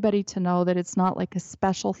everybody to know that it's not like a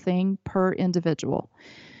special thing per individual.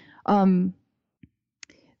 I've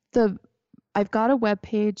got a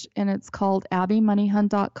webpage, and it's called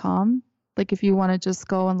abbymoneyhun.com. Like, if you want to just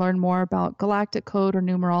go and learn more about galactic code or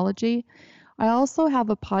numerology. I also have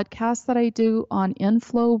a podcast that I do on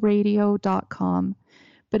inflowradio.com.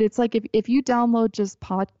 But it's like if you download just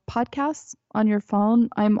podcasts on your phone,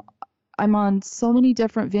 I'm on so many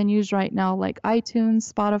different venues right now, like iTunes,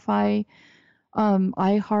 Spotify,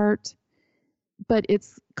 iHeart. But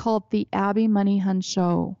it's called the Abby Money Hun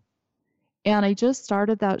Show. And I just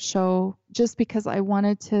started that show just because I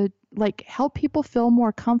wanted to, like, help people feel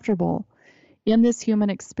more comfortable in this human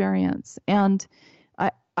experience. And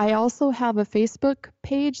I also have a Facebook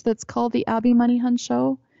page that's called the Abby Money Hun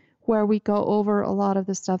Show, where we go over a lot of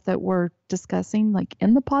the stuff that we're discussing, like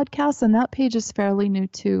in the podcast. And that page is fairly new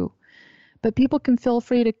too. But people can feel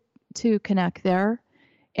free to connect there,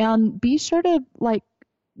 and be sure to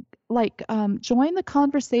join the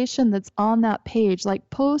conversation that's on that page. Like,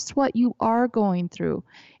 post what you are going through,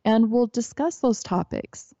 and we'll discuss those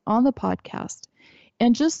topics on the podcast.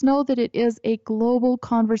 And just know that it is a global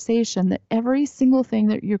conversation, that every single thing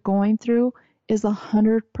that you're going through is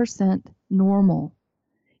 100% normal.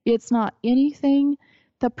 It's not anything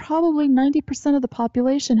that probably 90% of the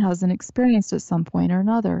population hasn't experienced at some point or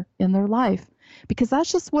another in their life, because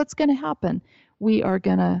that's just what's going to happen. We are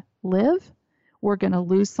going to live. We're going to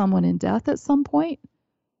lose someone in death at some point.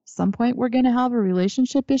 Some point we're going to have a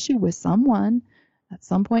relationship issue with someone. At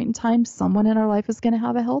some point in time, someone in our life is going to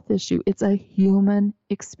have a health issue. It's a human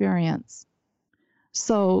experience.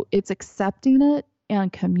 So it's accepting it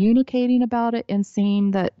and communicating about it, and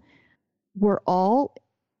seeing that we're all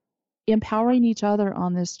empowering each other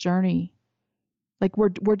on this journey. Like, we're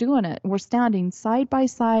doing it. We're standing side by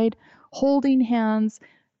side, holding hands,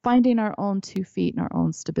 finding our own 2 feet and our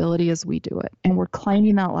own stability as we do it. And we're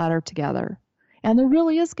climbing that ladder together. And there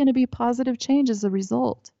really is going to be positive change as a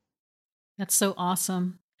result. That's so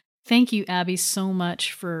awesome. Thank you, Abby, so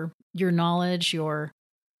much for your knowledge, your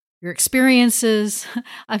experiences.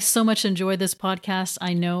 I've so much enjoyed this podcast.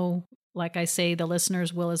 I know, like I say, the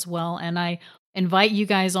listeners will as well. And I invite you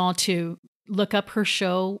guys all to look up her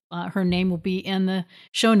show. Her name will be in the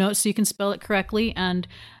show notes so you can spell it correctly and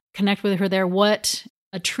connect with her there. What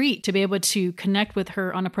a treat to be able to connect with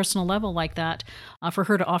her on a personal level like that, for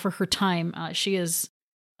her to offer her time. She is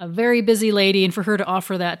a very busy lady, and for her to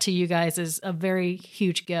offer that to you guys is a very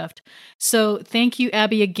huge gift. So thank you,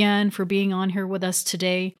 Abby, again for being on here with us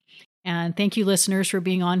today. And thank you, listeners, for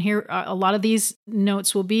being on here. A lot of these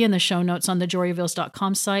notes will be in the show notes on the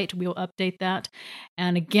joyreveals.com site. We will update that.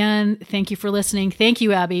 And again, thank you for listening. Thank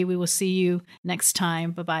you, Abby. We will see you next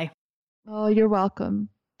time. Bye-bye. Oh, you're welcome.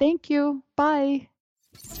 Thank you. Bye.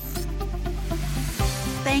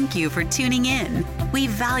 Thank you for tuning in. We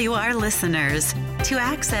value our listeners. To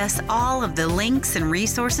access all of the links and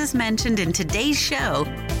resources mentioned in today's show,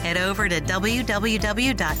 head over to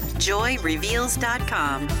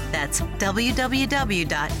www.joyreveals.com. That's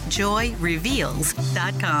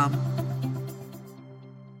www.joyreveals.com.